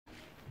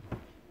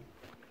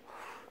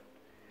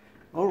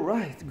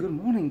Alright, good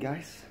morning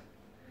guys.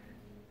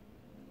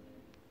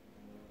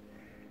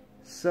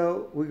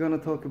 So we're gonna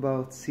talk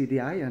about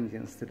CDI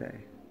engines today.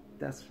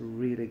 That's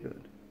really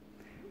good.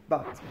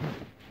 But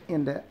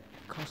in the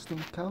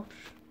custom couch,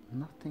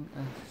 nothing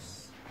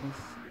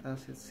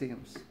as it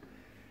seems.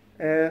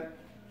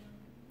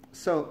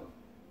 So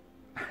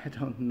I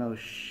don't know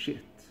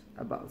shit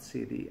about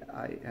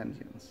CDI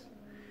engines.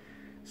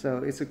 So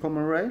it's a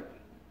common rail.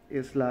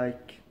 It's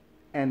like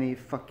any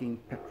fucking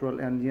petrol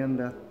engine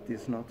that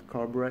is not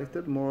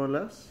carbureted, more or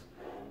less.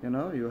 You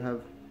know, you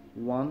have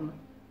one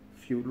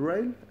fuel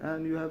rail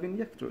and you have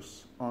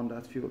injectors on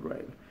that fuel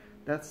rail.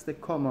 That's the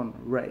common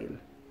rail.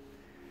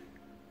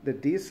 The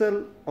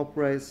diesel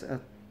operates at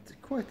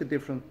quite a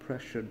different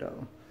pressure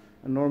though.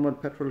 A normal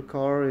petrol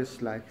car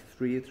is like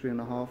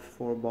 3.5,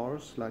 4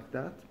 bars like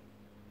that.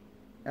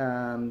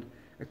 And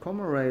a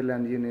common rail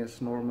engine is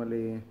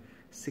normally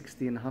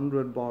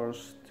 1600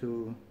 bars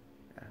to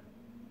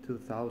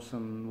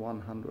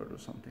 2100 or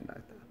something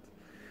like that.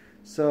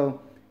 So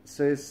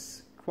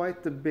it's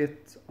quite a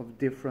bit of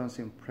difference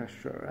in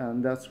pressure,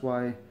 and that's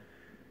why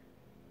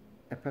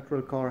a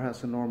petrol car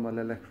has a normal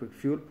electric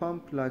fuel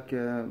pump like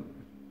a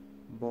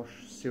Bosch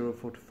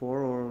 044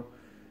 or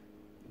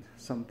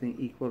something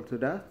equal to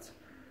that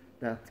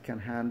can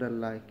handle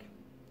like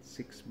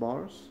 6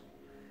 bars,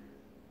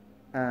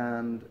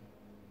 and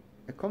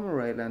a common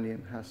rail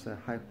engine has a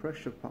high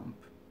pressure pump,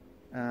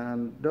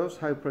 and those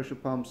high pressure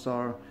pumps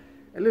are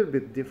a little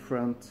bit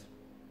different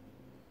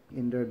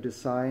in their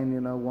design, you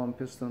know, 1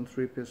 piston,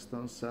 3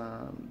 pistons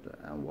and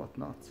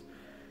whatnot.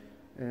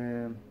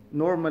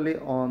 Normally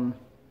on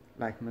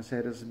like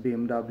Mercedes,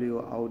 BMW,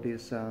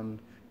 Audis and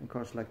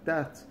cars like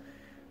that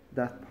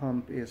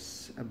pump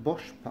is a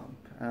Bosch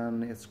pump,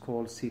 and it's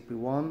called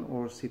CP1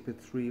 or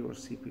CP3 or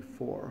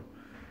CP4.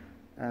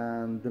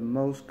 And the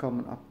most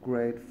common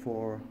upgrade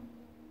for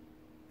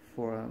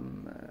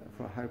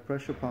a high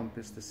pressure pump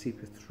is the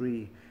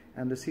CP3,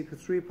 and the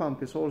CP3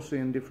 pump is also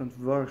in different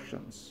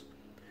versions,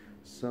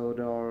 so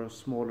there are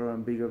smaller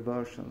and bigger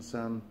versions.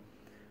 And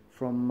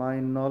from my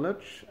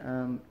knowledge,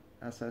 and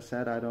as I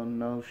said, I don't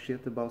know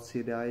shit about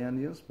CDI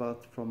engines,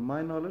 but from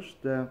my knowledge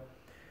the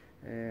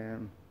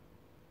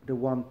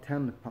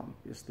 110 pump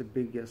is the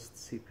biggest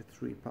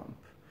CP3 pump.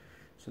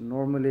 So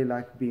normally,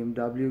 like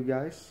BMW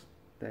guys,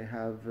 they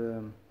have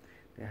the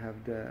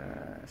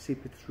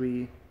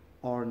CP3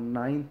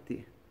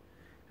 R90,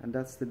 and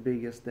that's the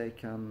biggest they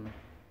can,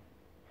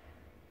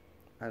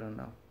 I don't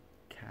know,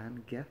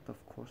 can get.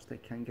 Of course they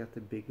can get a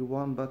bigger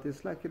one, but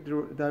it's like a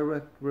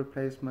direct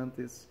replacement.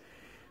 It's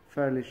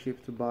fairly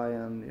cheap to buy,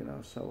 and you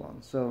know, so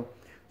on. So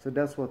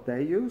that's what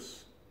they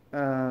use.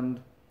 And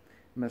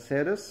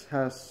Mercedes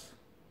has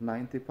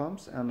 90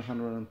 pumps and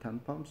 110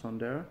 pumps on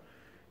their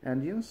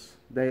engines.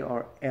 They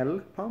are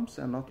L pumps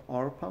and not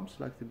R pumps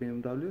like the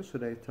BMW, so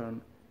they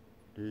turn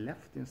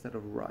left instead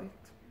of right.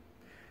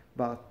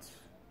 But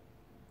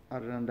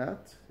other than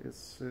that,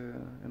 it's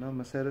you know,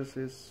 Mercedes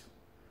is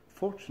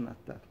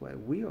fortunate that way.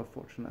 We are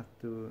fortunate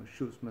to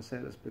choose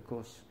Mercedes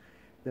because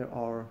there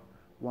are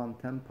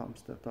 110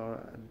 pumps that are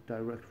a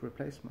direct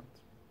replacement.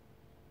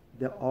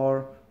 There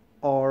are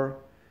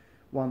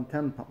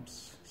R110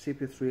 pumps,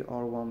 CP3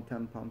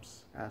 R110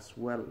 pumps as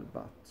well,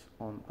 but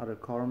on other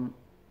car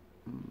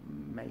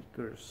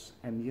makers'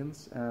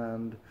 engines,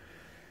 and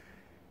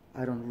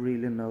I don't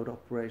really know the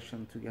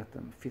operation to get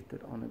them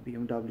fitted on a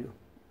BMW.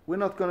 We're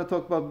not going to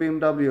talk about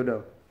BMW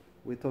though.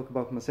 We talk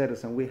about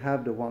Mercedes, and we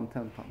have the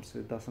 110 pumps, so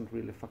it doesn't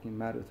really fucking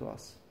matter to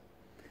us.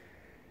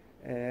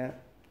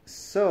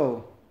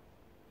 So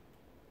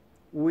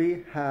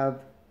we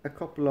have a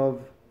couple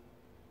of,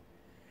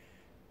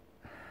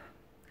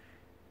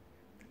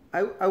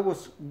 I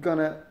was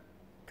gonna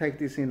take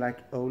this in like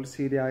old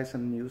CDIs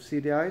and new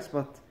CDIs,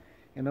 but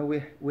you know,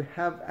 we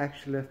have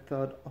actually a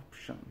third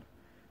option.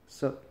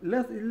 So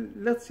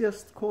let's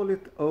just call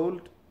it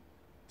old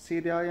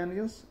CDI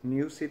engines,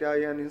 new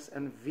CDI engines,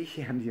 and V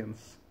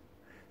engines.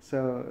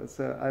 So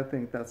I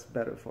think that's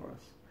better for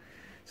us.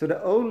 So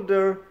the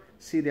older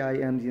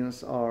CDI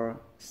engines are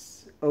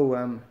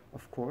OM,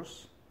 of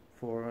course,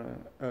 for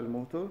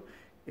Ölmotor,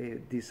 a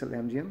diesel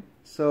engine.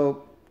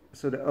 So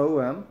the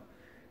OM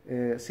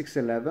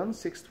 611,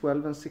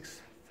 612 and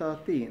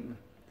 613,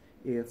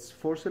 it's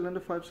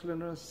 4-cylinder,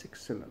 5-cylinder and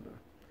 6-cylinder.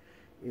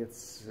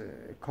 It's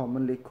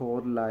commonly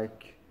called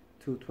like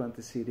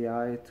 220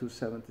 CDI,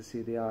 270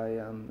 CDI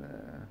and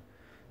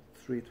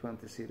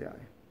 320 CDI.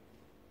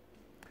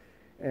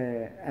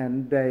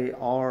 And they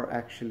are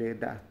actually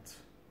that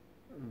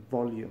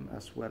volume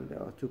as well. They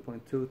are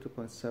 2.2,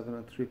 2.7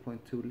 and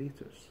 3.2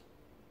 liters.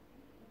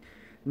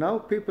 Now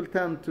people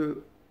tend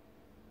to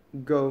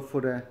go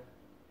for the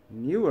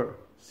newer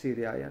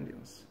CDI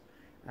engines,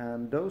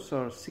 and those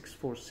are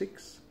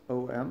 646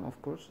 OM, of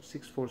course,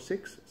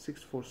 646,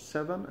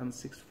 647 and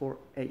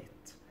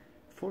 648.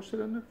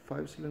 4-cylinder,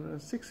 5-cylinder and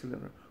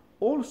 6-cylinder.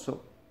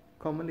 Also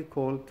commonly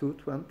called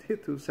 220,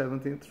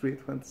 270 and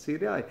 320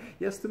 CDI,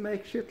 just to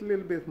make shit a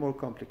little bit more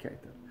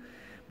complicated.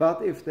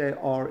 But if they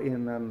are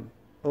in an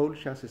old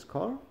chassis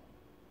car,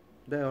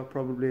 they are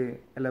probably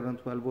 11,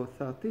 12 or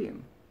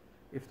 13.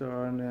 If they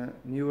are in a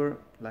newer,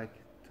 like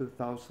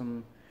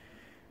 2000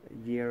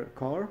 year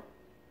car,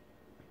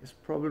 it's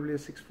probably a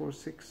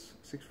 646,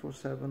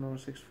 647 or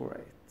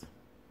 648.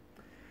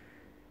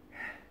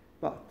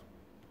 But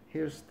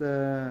here's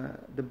the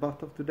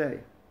but of today.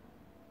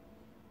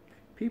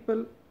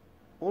 People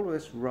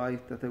always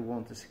write that they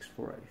want a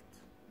 648.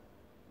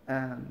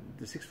 And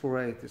the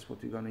 648 is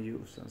what you're gonna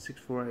use, and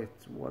 648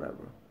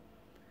 whatever.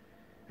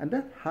 And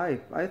that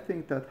hype, I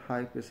think that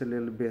hype is a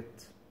little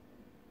bit,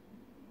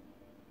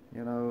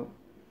 you know,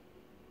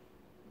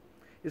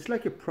 it's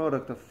like a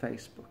product of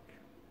Facebook.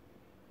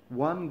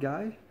 One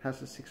guy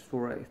has a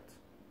 648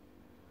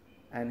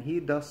 and he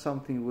does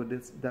something with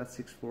that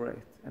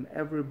 648, and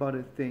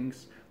everybody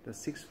thinks that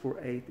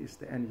 648 is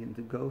the engine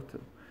to go to.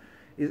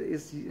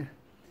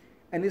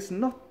 And it's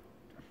not,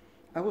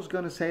 I was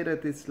gonna say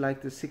that it's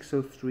like the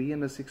 603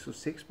 and the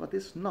 606, but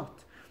it's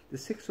not. The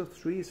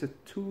 603 is a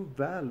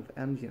 2-valve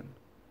engine.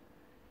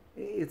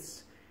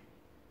 It's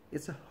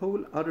a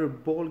whole other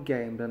ball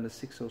game than the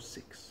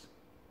 606.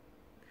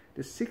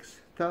 The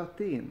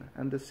 613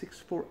 and the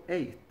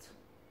 648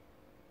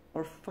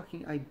 are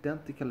fucking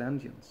identical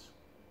engines.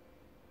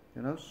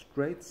 You know,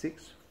 straight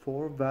 6,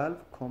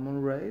 4-valve,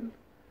 common rail.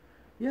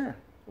 Yeah,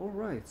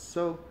 alright.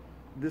 So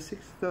the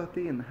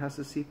 613 has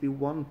a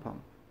CP1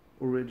 pump,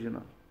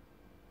 original.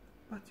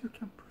 But you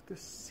can put a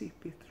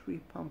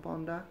CP3 pump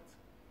on that.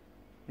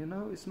 You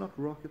know, it's not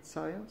rocket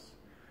science.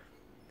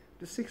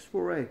 The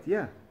 648,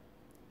 yeah,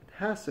 it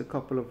has a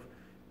couple of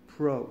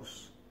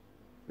pros.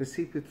 The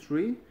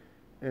CP3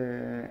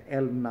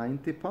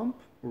 L90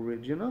 pump,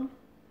 original.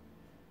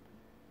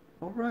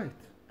 Alright,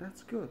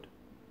 that's good.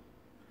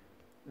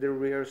 The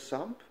rear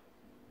sump,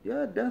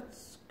 yeah,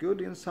 that's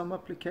good in some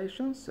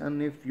applications,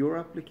 and if your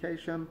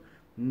application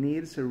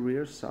needs a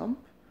rear sump,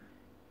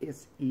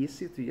 it's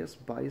easy to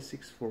just buy a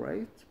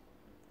 648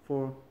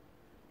 for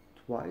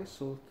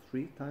twice or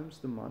 3 times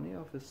the money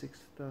of the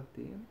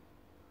 613.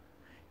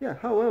 Yeah,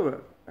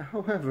 however,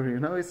 you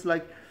know, it's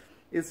like,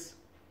 the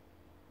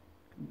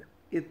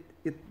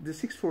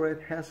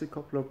 648 has a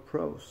couple of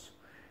pros.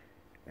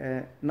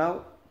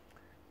 Now,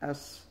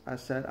 as I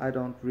said, I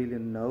don't really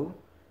know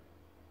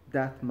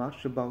that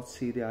much about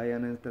CDI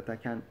and that I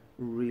can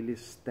really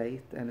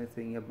state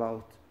anything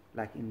about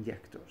like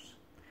injectors.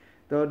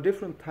 There are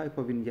different type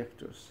of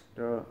injectors.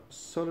 There are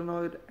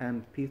solenoid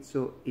and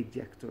piezo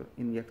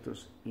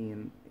injectors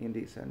in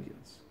these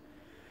engines.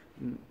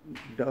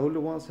 The older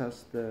ones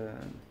has the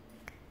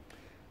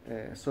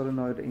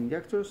solenoid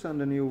injectors, and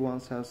the new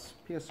ones has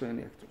piezo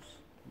injectors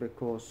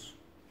because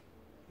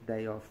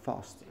they are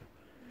faster.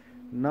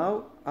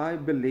 Now I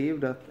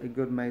believe that a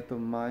good mate of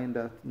mine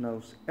that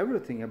knows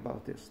everything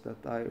about this,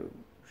 that I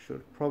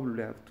should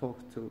probably have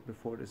talked to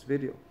before this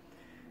video,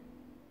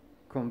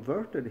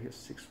 converted his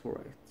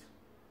 648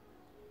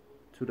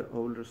 to the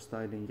older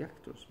style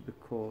injectors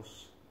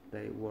because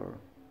they were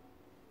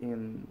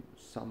in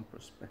some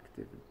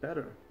perspective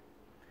better.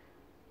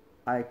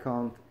 I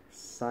can't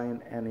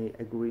sign any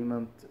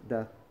agreement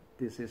that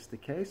this is the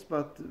case,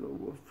 but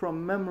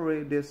from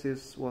memory this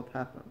is what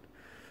happened.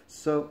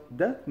 So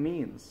that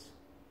means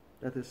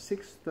that the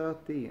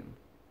 613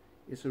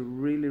 is a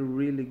really,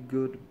 really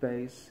good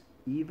base,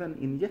 even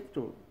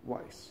injector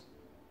wise.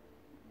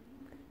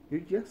 You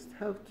just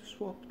have to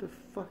swap the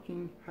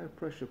fucking high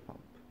pressure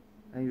pump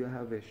and you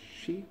have a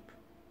cheap,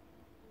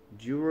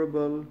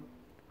 durable,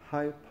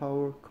 high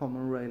power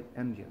common rail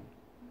engine.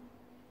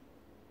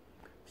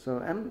 So,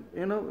 and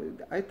you know,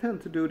 I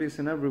tend to do this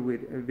in every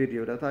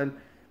video, that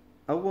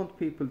I want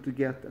people to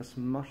get as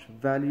much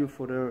value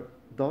for their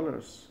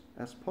dollars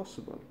as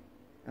possible.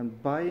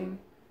 And buying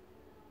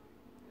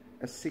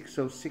a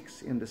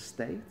 606 in the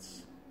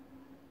States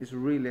is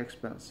really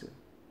expensive,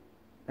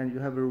 and you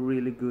have a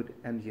really good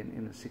engine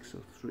in a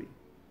 603.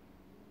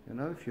 You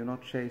know, if you're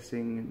not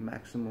chasing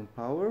maximum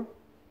power,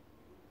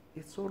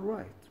 it's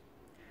alright.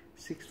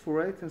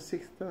 648 and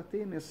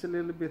 613 is a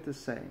little bit the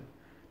same.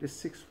 The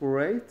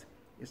 648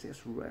 is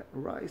just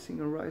rising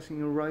and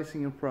rising and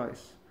rising in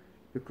price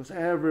because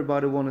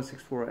everybody wants a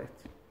 648,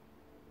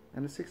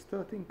 and the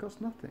 613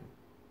 costs nothing.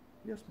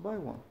 Just buy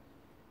one,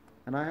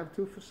 and I have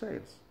 2 for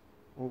sales,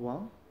 or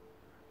 1,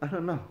 I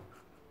don't know.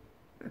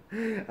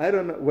 I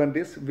don't know, when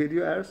this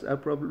video airs I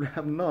probably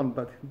have none,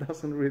 but it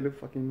doesn't really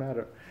fucking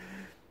matter.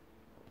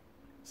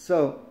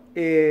 So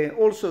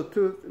also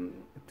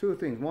two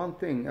things. One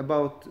thing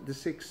about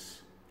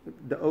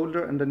the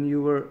older and the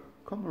newer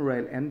common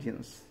rail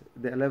engines,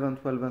 the 11,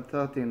 12 and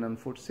 13 and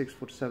 46,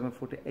 47,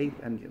 48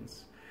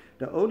 engines.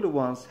 The older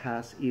ones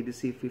has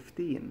EDC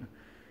 15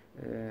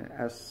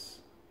 as,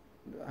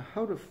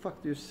 how the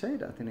fuck do you say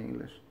that in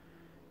English?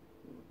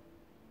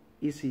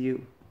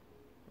 ECU.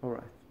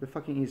 Alright, the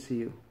fucking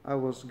ECU. I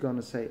was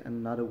gonna say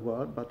another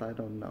word, but I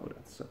don't know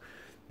that. So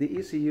the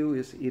ECU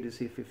is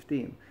EDC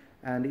 15,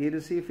 and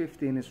EDC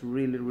 15 is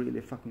really,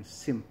 really fucking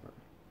simple.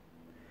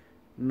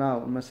 Now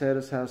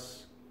Mercedes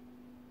has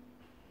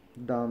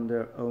done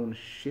their own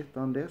shit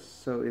on this,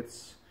 so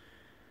it's,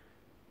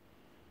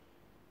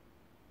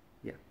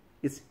 yeah,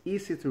 it's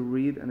easy to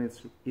read and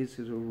it's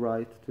easy to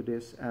write to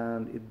this,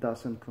 and it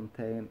doesn't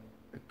contain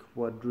a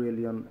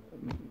quadrillion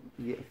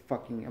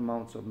fucking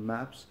amounts of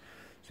maps,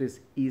 so it's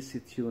easy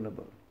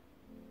tunable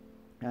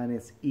and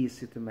it's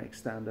easy to make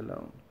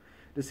standalone.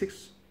 The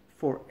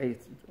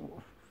 648,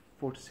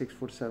 46,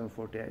 47,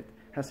 48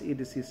 has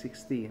EDC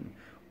 16,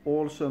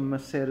 also a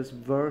Mercedes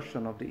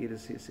version of the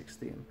EDC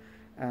 16,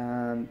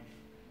 and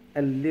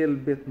a little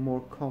bit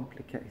more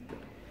complicated.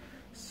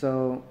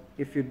 So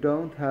if you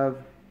don't have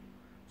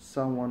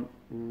someone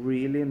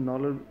really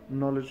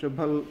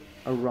knowledgeable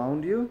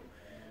around you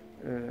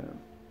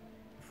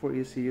for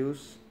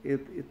ECUs,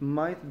 it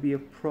might be a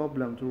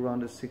problem to run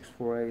the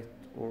 648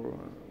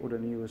 or the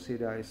newer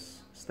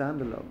CDIs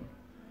standalone.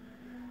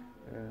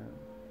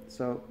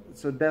 So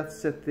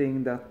that's the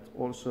thing that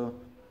also,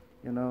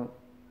 you know,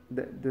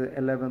 the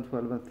 11,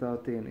 12 and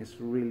 13 is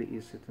really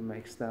easy to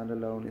make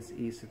standalone, it's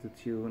easy to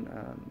tune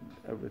and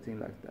everything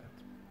like that.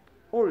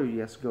 Or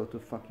you just go to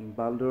fucking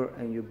Baldur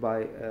and you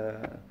buy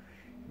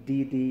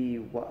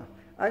DD.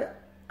 I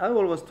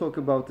always talk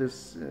about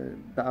this,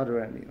 the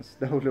other engines,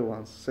 the older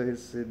ones, so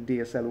it's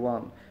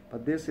DSL1,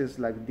 but this is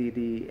like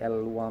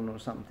DDL1 or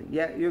something.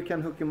 Yeah, you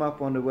can hook him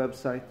up on the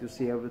website, you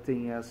see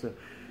everything. He has a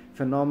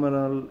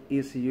phenomenal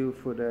ECU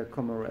for the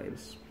common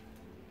rails.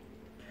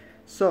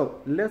 So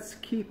let's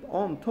keep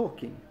on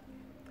talking.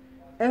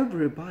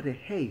 Everybody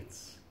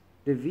hates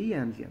the V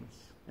engines,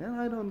 and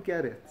I don't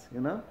get it,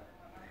 you know.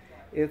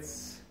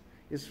 It's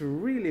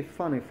really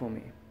funny for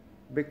me,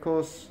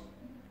 because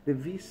the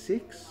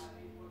V6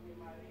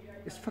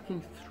 is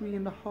fucking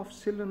 3.5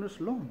 cylinders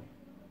long.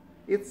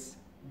 It's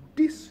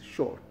this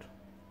short,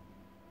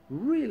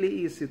 really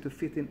easy to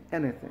fit in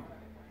anything.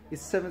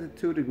 It's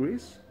 72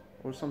 degrees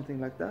or something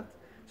like that,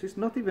 so it's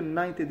not even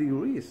 90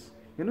 degrees.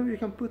 You know, you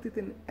can put it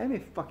in any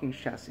fucking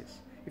chassis.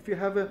 If you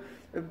have a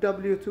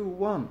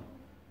W21,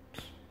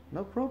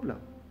 no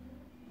problem.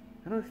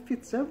 You know, it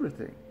fits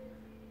everything.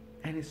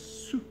 And it's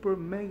super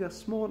mega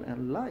small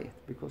and light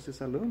because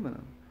it's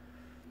aluminum.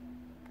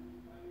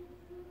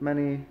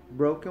 Many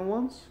broken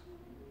ones?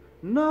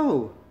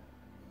 No!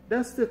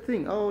 That's the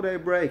thing. Oh, they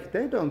break.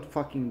 They don't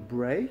fucking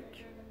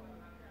break.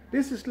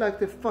 This is like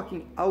the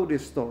fucking Audi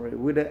story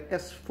with the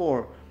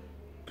S4.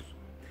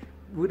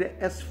 With the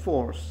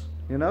S4s,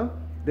 you know?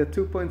 The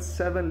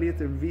 2.7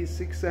 liter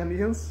V6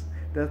 engines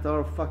that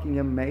are fucking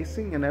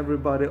amazing, and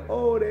everybody,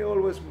 oh, they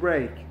always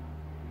break.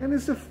 And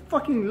it's a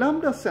fucking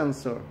lambda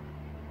sensor.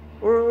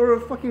 Or a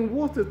fucking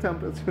water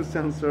temperature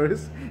sensor.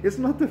 It's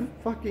not a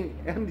fucking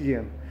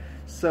engine.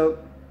 So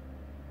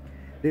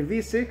the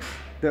V6,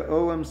 the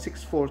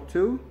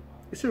OM642,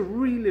 is a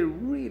really,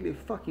 really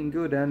fucking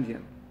good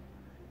engine.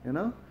 You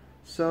know?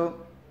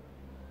 So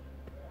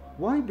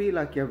why be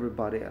like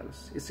everybody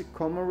else? It's a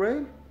common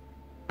rail.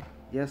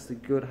 Yes, a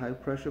good high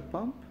pressure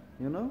pump,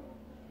 you know,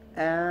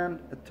 and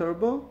a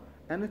turbo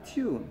and a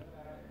tune,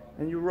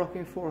 and you're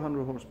rocking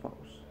 400 horsepower.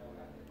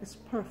 It's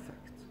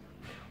perfect.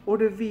 Or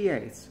the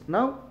V8s.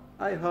 Now,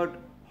 I heard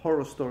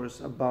horror stories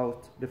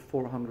about the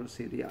 400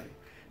 CDI,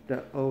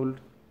 the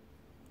old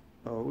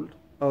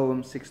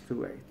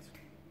OM628.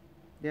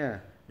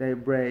 Yeah, they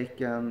break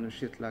and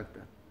shit like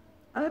that.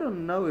 I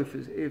don't know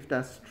if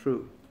that's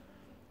true.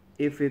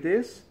 If it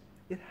is,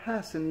 it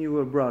has a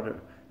newer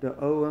brother, the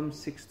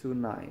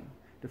OM629,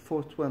 the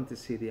 420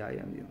 CDI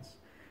engines.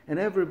 And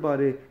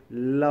everybody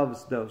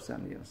loves those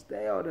engines.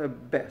 They are the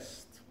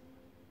best.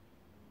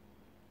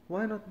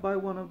 Why not buy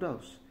one of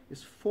those?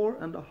 It's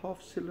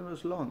 4.5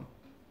 cylinders long.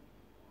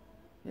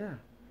 Yeah.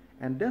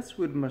 And that's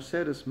with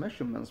Mercedes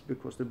measurements,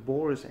 because the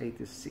bore is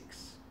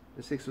 86.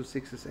 The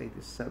 606 is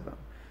 87.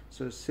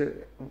 So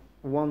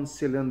one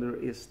cylinder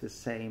is the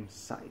same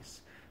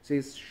size. So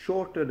it's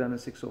shorter than a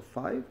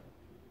 605.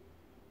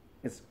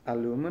 It's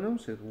aluminum,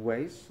 so it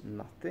weighs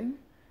nothing.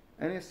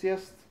 And it's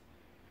just...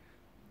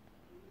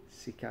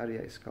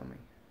 Sicaria is coming.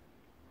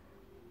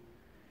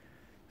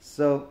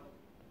 So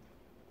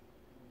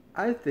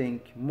I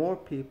think more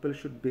people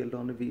should build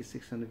on the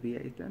V6 and the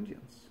V8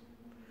 engines.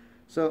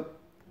 So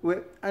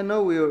I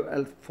know we're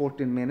at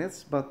 14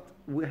 minutes, but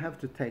we have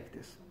to take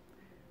this.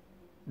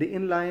 The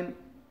inline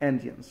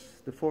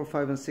engines, the 4,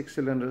 5 and 6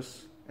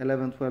 cylinders,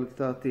 11, 12,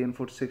 13,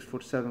 46,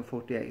 47,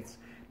 48,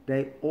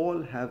 they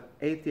all have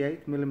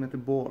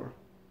 88mm bore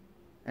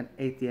and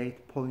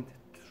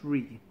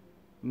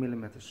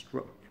 88.3mm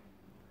stroke.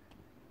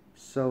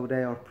 So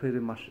they are pretty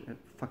much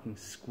fucking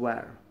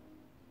square.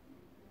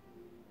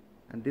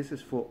 And this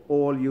is for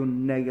all you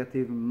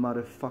negative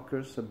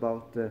motherfuckers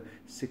about the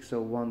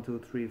 601, 2,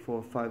 3,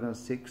 4, 5 and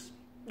 6.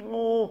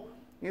 Oh,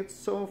 it's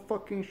so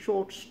fucking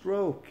short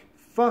stroke.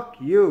 Fuck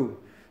you.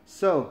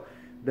 So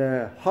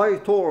the high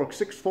torque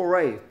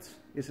 648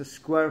 is a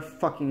square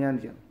fucking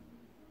engine.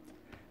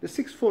 The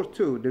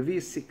 642, the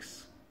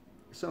V6,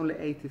 is only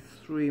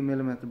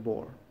 83mm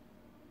bore.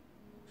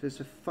 So it's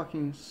a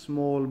fucking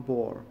small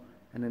bore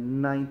and a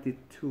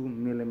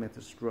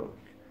 92mm stroke.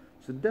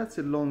 So that's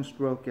a long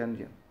stroke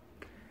engine.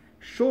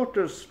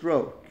 Shorter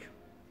stroke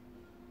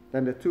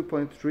than the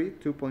 2.3,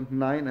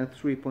 2.9 and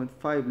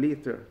 3.5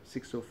 liter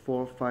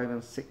 604, 5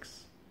 and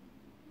 6.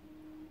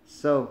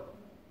 So,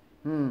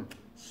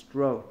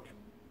 stroke.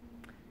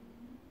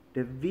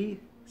 The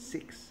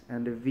V6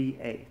 and the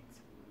V8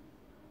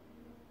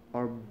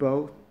 are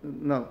both,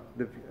 no,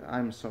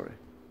 I'm sorry.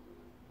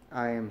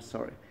 I am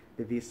sorry.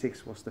 The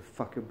V6 was the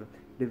fucker,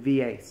 the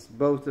V8s,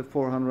 both the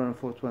 400 and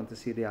 420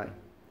 CDI.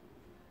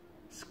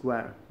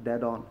 Square,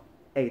 dead on.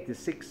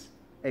 86,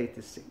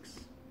 86.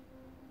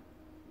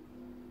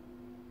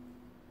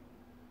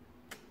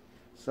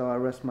 So I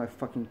rest my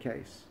fucking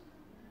case.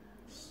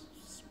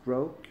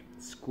 Stroke,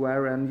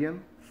 square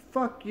engine.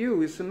 Fuck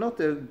you, it's not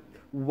a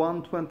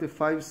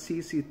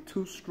 125cc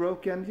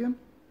 2-stroke engine.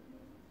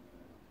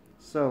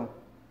 So,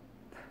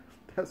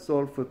 that's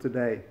all for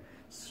today.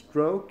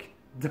 Stroke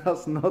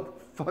does not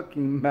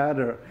fucking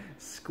matter.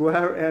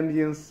 Square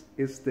engines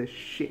is the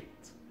shit.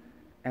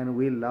 And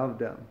we love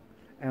them.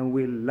 And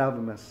we love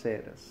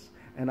Mercedes.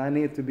 And I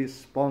need to be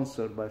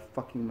sponsored by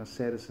fucking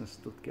Mercedes in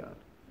Stuttgart.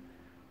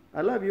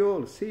 I love you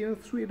all. See you in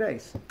 3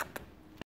 days.